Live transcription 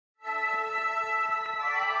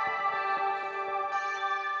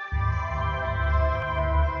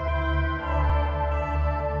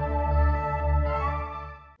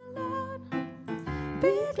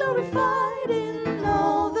be glorified in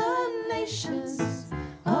all the nations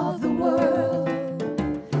of the world.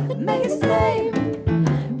 And may his name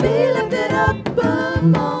be lifted up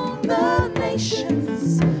among the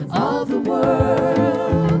nations of the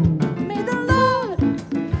world. May the Lord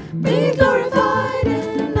be glorified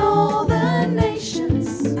in all the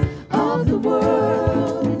nations of the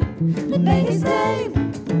world. And may his name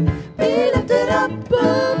be lifted up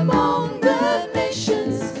among the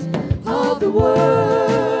nations of the world.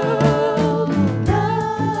 La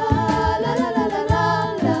la la la la la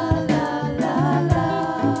la la la la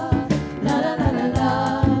la la la la. La la la la la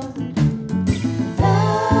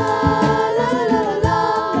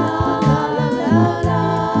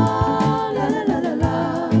la la la la.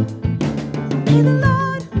 May the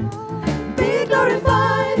Lord be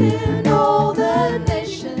glorified in all the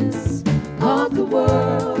nations of the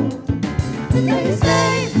world. May his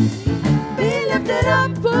name be lifted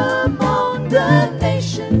up among the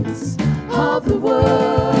nations of the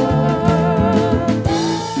world.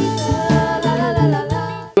 La, la, la, la, la.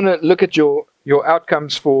 I'm going to look at your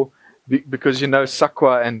outcomes because you know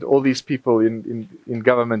Sakwa and all these people in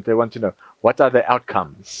government, they want to know what are the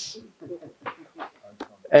outcomes.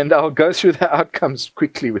 And I'll go through the outcomes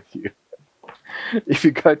quickly with you. If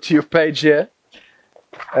you go to your page here,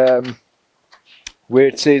 where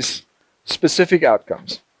it says specific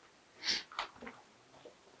outcomes.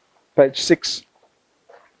 Page 6.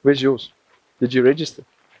 Where's yours? Did you register?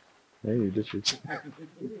 No, you did register.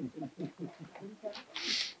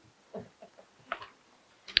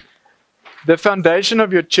 The foundation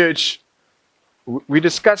of your church, we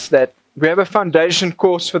discussed that. We have a foundation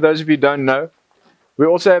course for those of you who don't know. We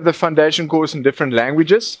also have the foundation course in different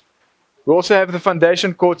languages. We also have the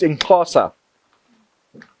foundation course in Xhosa.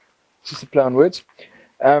 Just a play on words.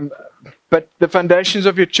 But the foundations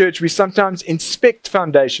of your church, we sometimes inspect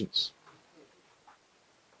foundations.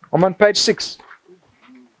 I'm on page 6,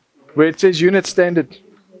 where it says unit standard.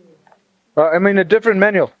 I'm in a different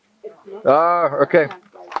manual. Okay.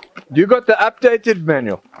 You got the updated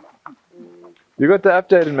manual. You got the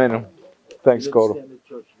updated manual. Thanks, Carl.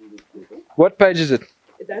 What page is it?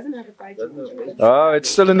 It doesn't have a page. Oh, it's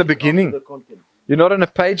still in the beginning. You're not on a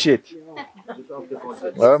page yet.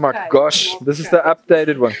 Oh my gosh, this is the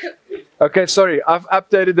updated one. Okay, sorry, I've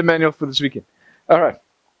updated the manual for this weekend. All right.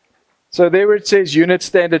 So there where it says Unit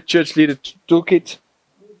Standard Church Leader Toolkit.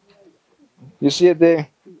 You see it there?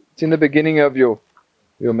 It's in the beginning of your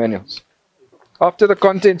manuals. After the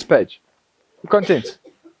contents page. The contents.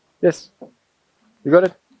 Yes. You got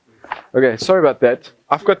it? Okay, sorry about that.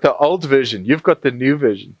 I've got the old version. You've got the new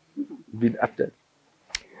version. Been updated.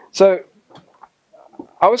 So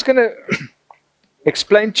I was going to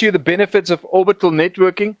explain to you the benefits of orbital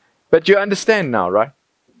networking, but you understand now, right?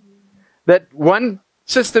 That one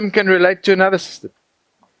system can relate to another system.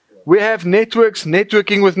 We have networks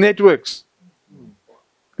networking with networks.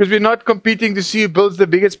 Because we're not competing to see who builds the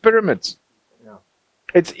biggest pyramids.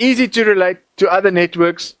 It's easy to relate to other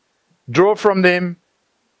networks, draw from them,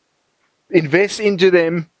 invest into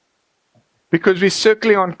them, because we're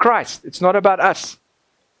circling on Christ. It's not about us.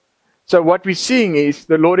 So what we're seeing is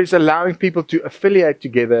the Lord is allowing people to affiliate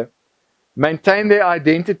together, maintain their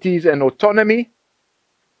identities and autonomy,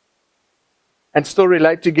 and still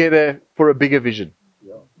relate together for a bigger vision.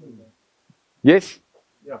 Yes?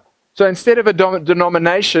 Yeah. So instead of a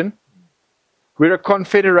denomination, we're a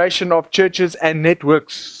confederation of churches and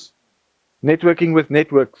networks. Networking with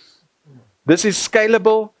networks. This is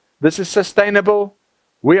scalable. This is sustainable.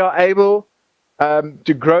 We are able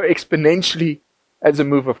to grow exponentially as a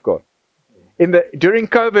move of God. During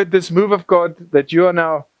COVID, this move of God that you are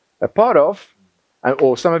now a part of,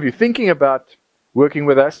 or some of you thinking about working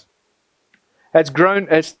with us, has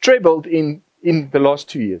trebled in the last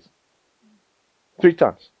 2 years. 3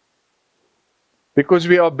 times. Because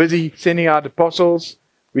we are busy sending out apostles,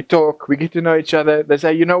 we talk, we get to know each other. They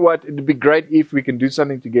say, you know what, it would be great if we can do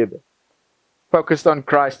something together. Focused on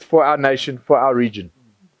Christ for our nation, for our region.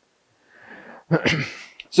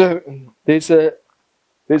 So there's a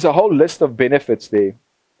whole list of benefits there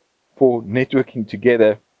for networking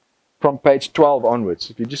together from page 12 onwards.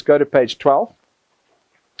 If you just go to page 12,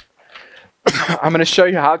 I'm going to show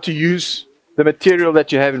you how to use the material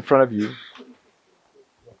that you have in front of you.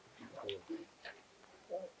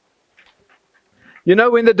 You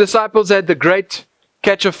know when the disciples had the great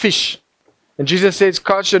catch of fish, and Jesus says,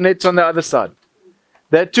 cast your nets on the other side.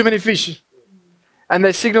 They had too many fish. And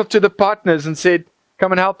they signaled to the partners and said,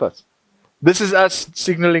 come and help us. This is us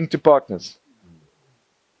signaling to partners.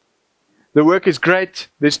 The work is great.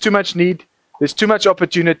 There's too much need. There's too much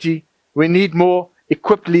opportunity. We need more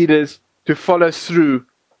equipped leaders to follow through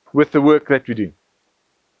with the work that we do.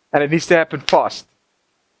 And it needs to happen fast.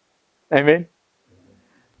 Amen?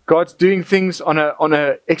 God's doing things on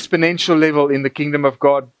a exponential level in the kingdom of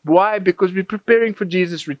God. Why? Because we're preparing for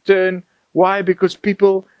Jesus' return. Why? Because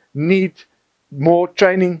people need more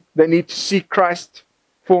training. They need to see Christ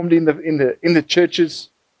formed in the churches.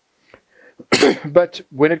 But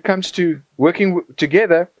when it comes to working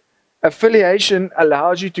together, affiliation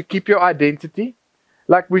allows you to keep your identity.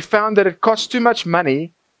 Like we found that it costs too much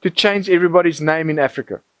money to change everybody's name in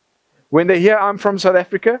Africa. When they hear I'm from South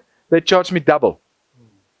Africa, they charge me double.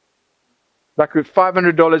 Like with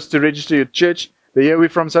 $500 to register your church, they hear we're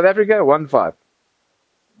from South Africa, 1.5.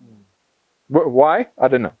 Why? I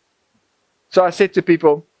don't know. So I said to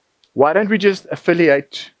people, why don't we just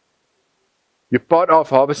affiliate? You're part of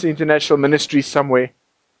Harvest International Ministry somewhere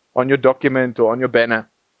on your document or on your banner,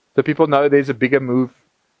 so people know there's a bigger move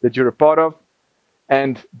that you're a part of.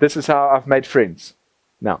 And this is how I've made friends.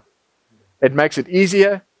 Now, it makes it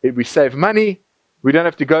easier. We save money. We don't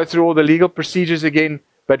have to go through all the legal procedures again,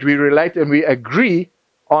 but we relate and we agree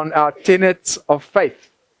on our tenets of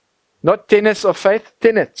faith. Not tenets of faith,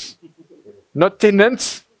 tenets. Not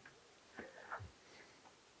tenants.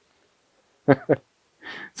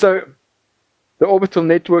 So, the orbital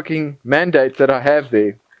networking mandate that I have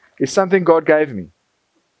there is something God gave me.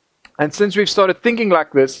 And since we've started thinking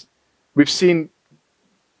like this, we've seen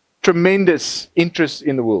tremendous interest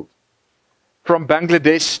in the world. From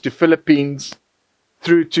Bangladesh to Philippines,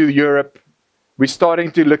 through to Europe, we're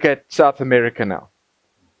starting to look at South America now.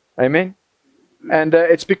 Amen? And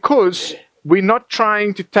it's because we're not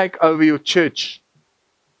trying to take over your church.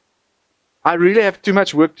 I really have too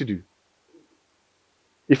much work to do.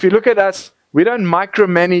 If you look at us, we don't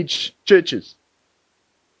micromanage churches.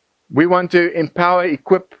 We want to empower,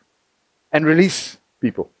 equip, and release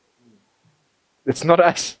people. It's not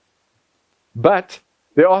us. But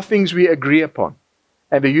there are things we agree upon.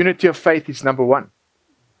 And the unity of faith is number one.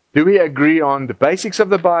 Do we agree on the basics of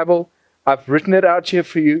the Bible? I've written it out here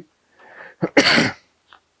for you.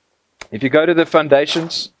 If you go to the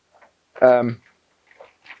foundations, where's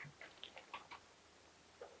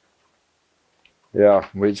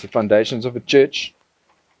the foundations of a church?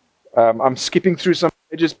 I'm skipping through some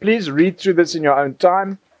pages. Please read through this in your own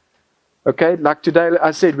time. Okay, like today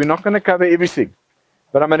I said, we're not going to cover everything.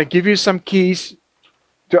 But I'm going to give you some keys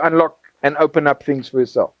to unlock and open up things for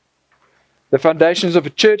yourself. The foundations of a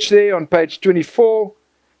church there on page 24.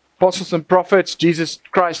 Apostles and prophets, Jesus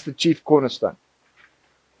Christ, the chief cornerstone.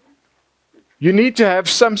 You need to have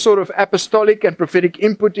some sort of apostolic and prophetic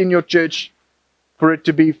input in your church for it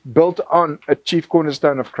to be built on a chief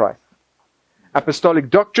cornerstone of Christ.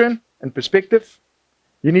 Apostolic doctrine and perspective.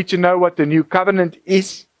 You need to know what the new covenant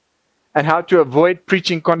is and how to avoid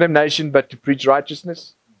preaching condemnation but to preach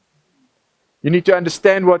righteousness. You need to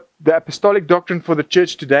understand what the apostolic doctrine for the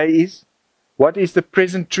church today is. What is the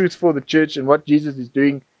present truth for the church and what Jesus is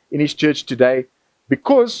doing in his church today.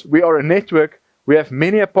 Because we are a network, we have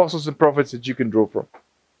many apostles and prophets that you can draw from.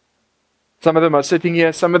 Some of them are sitting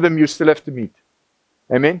here, some of them you still have to meet.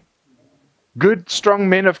 Amen? Good, strong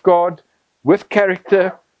men of God with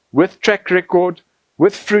character, with track record,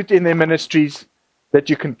 with fruit in their ministries that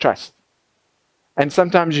you can trust. And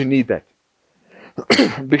sometimes you need that.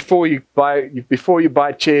 Before you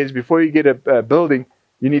buy chairs, before you get a building,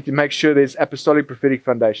 you need to make sure there's apostolic prophetic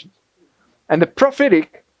foundations. And the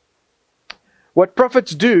prophetic, what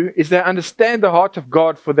prophets do is they understand the heart of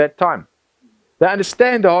God for that time. They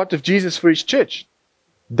understand the heart of Jesus for his church.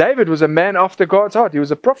 David was a man after God's heart. He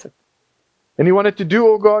was a prophet. And he wanted to do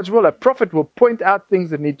all God's will. A prophet will point out things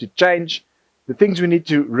that need to change, the things we need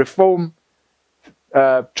to reform,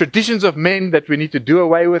 traditions of men that we need to do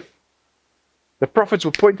away with. The prophets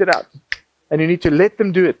will point it out. And you need to let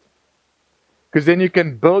them do it. Because then you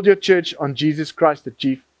can build your church on Jesus Christ, the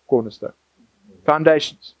chief cornerstone.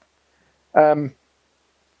 Foundations. There's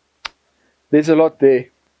a lot there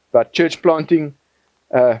about church planting,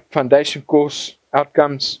 foundation course,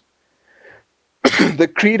 outcomes. The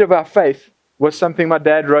creed of our faith was something my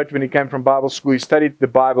dad wrote when he came from Bible school. He studied the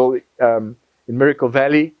Bible in Miracle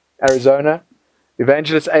Valley, Arizona.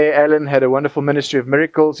 Evangelist A. Allen had a wonderful ministry of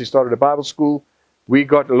miracles. He started a Bible school. We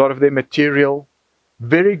got a lot of their material.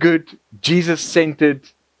 Very good, Jesus-centered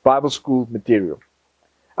Bible school material.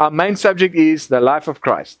 Our main subject is the life of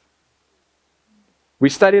Christ. We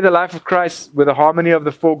study the life of Christ with the harmony of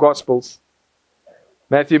the four Gospels.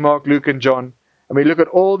 Matthew, Mark, Luke, and John. And we look at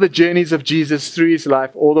all the journeys of Jesus through his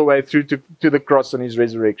life, all the way through to the cross and his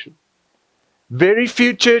resurrection. Very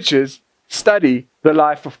few churches study the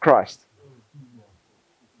life of Christ.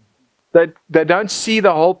 They don't see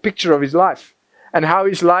the whole picture of his life and how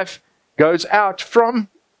his life goes out from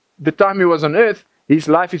the time he was on earth. His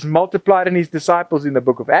life is multiplied in his disciples in the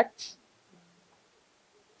book of Acts,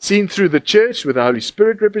 seen through the church with the Holy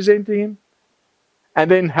Spirit representing him, and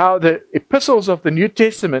then how the epistles of the New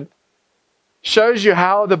Testament shows you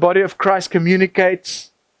how the body of Christ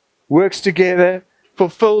communicates, works together,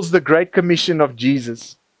 fulfills the great commission of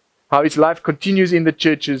Jesus, how his life continues in the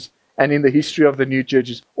churches and in the history of the new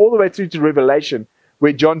churches, all the way through to Revelation,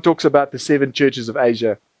 where John talks about the 7 churches of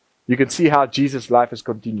Asia. You can see how Jesus' life has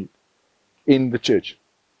continued in the church.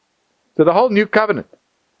 So the whole new covenant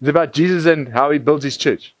is about Jesus and how he builds his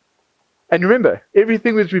church. And remember,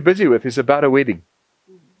 everything that we're busy with is about a wedding.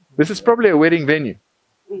 This is probably a wedding venue.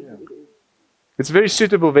 It's a very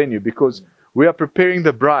suitable venue because we are preparing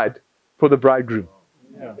the bride for the bridegroom.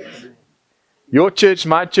 Your church,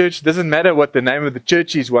 my church, doesn't matter what the name of the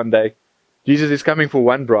church is one day. Jesus is coming for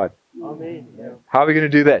one bride. Amen. How are we going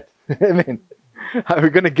to do that? Amen. How are we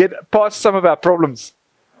going to get past some of our problems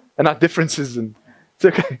and our differences? And it's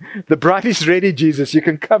okay. The bride is ready, Jesus. You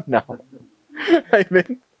can come now.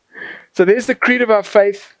 Amen. So there's the creed of our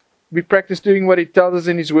faith. We practice doing what he tells us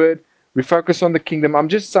in his word. We focus on the kingdom. I'm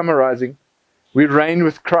just summarizing. We reign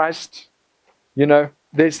with Christ. You know,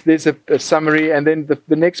 there's a summary. And then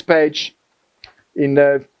the next page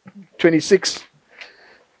in 26,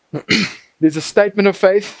 there's a statement of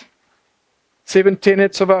faith. 7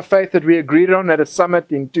 tenets of our faith that we agreed on at a summit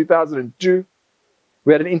in 2002.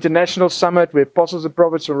 We had an international summit where apostles and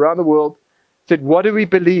prophets from around the world said, what do we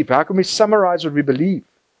believe? How can we summarize what we believe?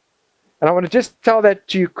 And I want to just tell that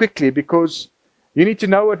to you quickly because you need to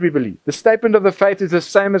know what we believe. The statement of the faith is the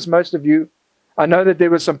same as most of you. I know that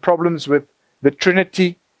there were some problems with the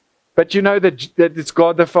Trinity, but you know that it's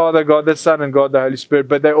God the Father, God the Son, and God the Holy Spirit,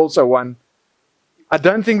 but they're also one. I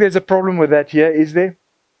don't think there's a problem with that here, is there?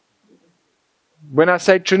 When I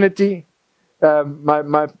say Trinity,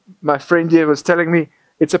 my friend here was telling me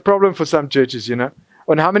it's a problem for some churches, you know.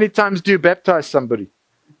 On how many times do you baptize somebody?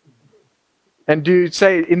 And do you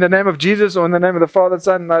say in the name of Jesus or in the name of the Father,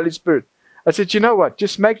 Son, and Holy Spirit? I said, you know what?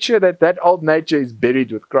 Just make sure that that old nature is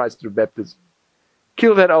buried with Christ through baptism.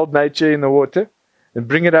 Kill that old nature in the water and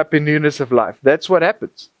bring it up in newness of life. That's what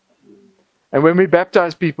happens. And when we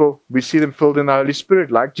baptize people, we see them filled in the Holy Spirit,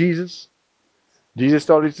 like Jesus. Jesus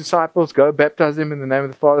told his disciples, go baptize them in the name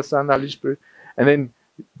of the Father, Son, and Holy Spirit. And then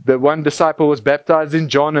the one disciple was baptized in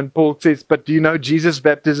John, and Paul says, but do you know Jesus'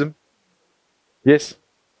 baptism? Yes.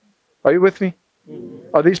 Are you with me?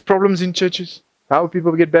 Are these problems in churches? How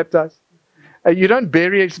people get baptized? You don't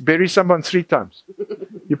bury someone 3 times.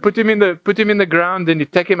 You put him in the ground, then you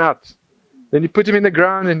take him out. Then you put him in the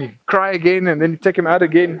ground and you cry again, and then you take him out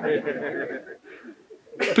again.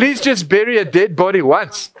 Please just bury a dead body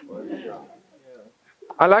once.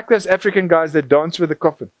 I like those African guys that dance with the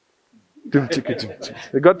coffin.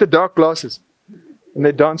 They got the dark glasses and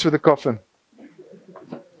they dance with the coffin.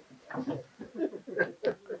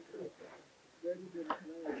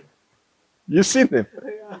 You seen them?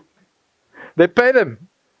 They pay them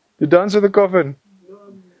to dance with the coffin.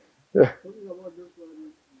 Yeah.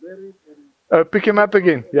 Oh, pick him up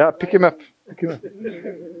again. Yeah, pick him up. Pick him up.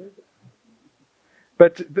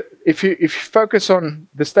 But if you focus on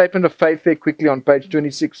the statement of faith there quickly on page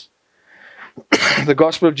 26, the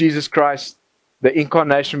gospel of Jesus Christ, the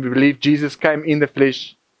incarnation, we believe Jesus came in the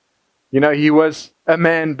flesh. You know, he was a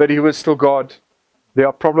man, but he was still God. There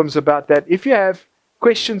are problems about that. If you have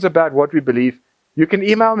questions about what we believe, you can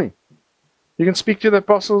email me. You can speak to the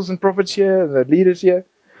apostles and prophets here, the leaders here.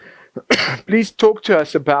 Please talk to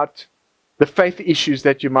us about the faith issues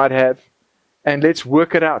that you might have, and let's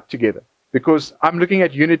work it out together. Because I'm looking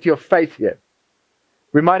at unity of faith here.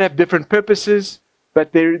 We might have different purposes,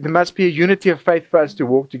 but there must be a unity of faith for us to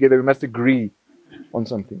walk together. We must agree on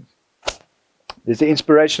some things. There's the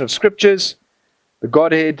inspiration of scriptures, the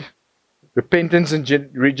Godhead, repentance and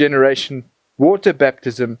regeneration, water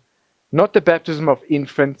baptism, not the baptism of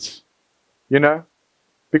infants, you know,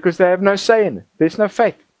 because they have no say in it. There's no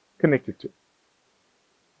faith connected to it.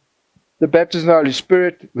 The baptism of the Holy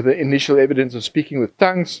Spirit with the initial evidence of speaking with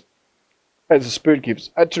tongues, as the Spirit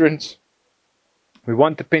gives utterance. We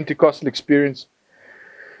want the Pentecostal experience,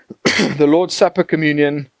 the Lord's Supper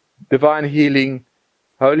communion, divine healing,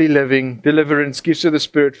 holy living, deliverance, gifts of the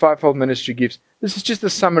Spirit, 5-fold ministry gifts. This is just a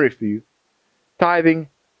summary for you. Tithing,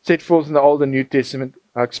 set forth in the Old and New Testament.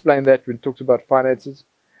 I'll explain that when we talked about finances.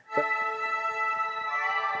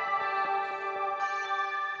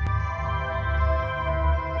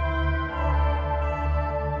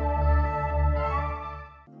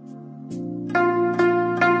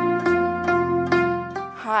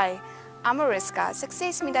 Hi, I'm Mariska.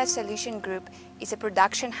 Success Media Solution Group is a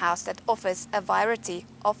production house that offers a variety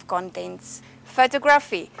of contents.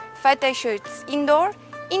 photography, photo shoots indoor,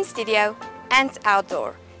 in studio and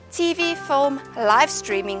outdoor, TV, film, live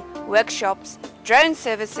streaming, workshops, drone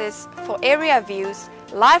services for area views,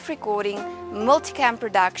 live recording, multicam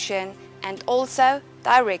production and also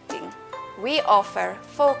directing. We offer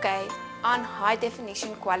 4K on high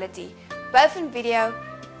definition quality, both in video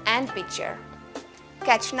and picture.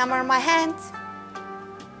 Catch number in my hand.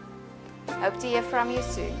 Hope to hear from you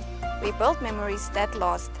soon. We build memories that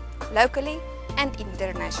last, locally and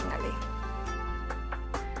internationally.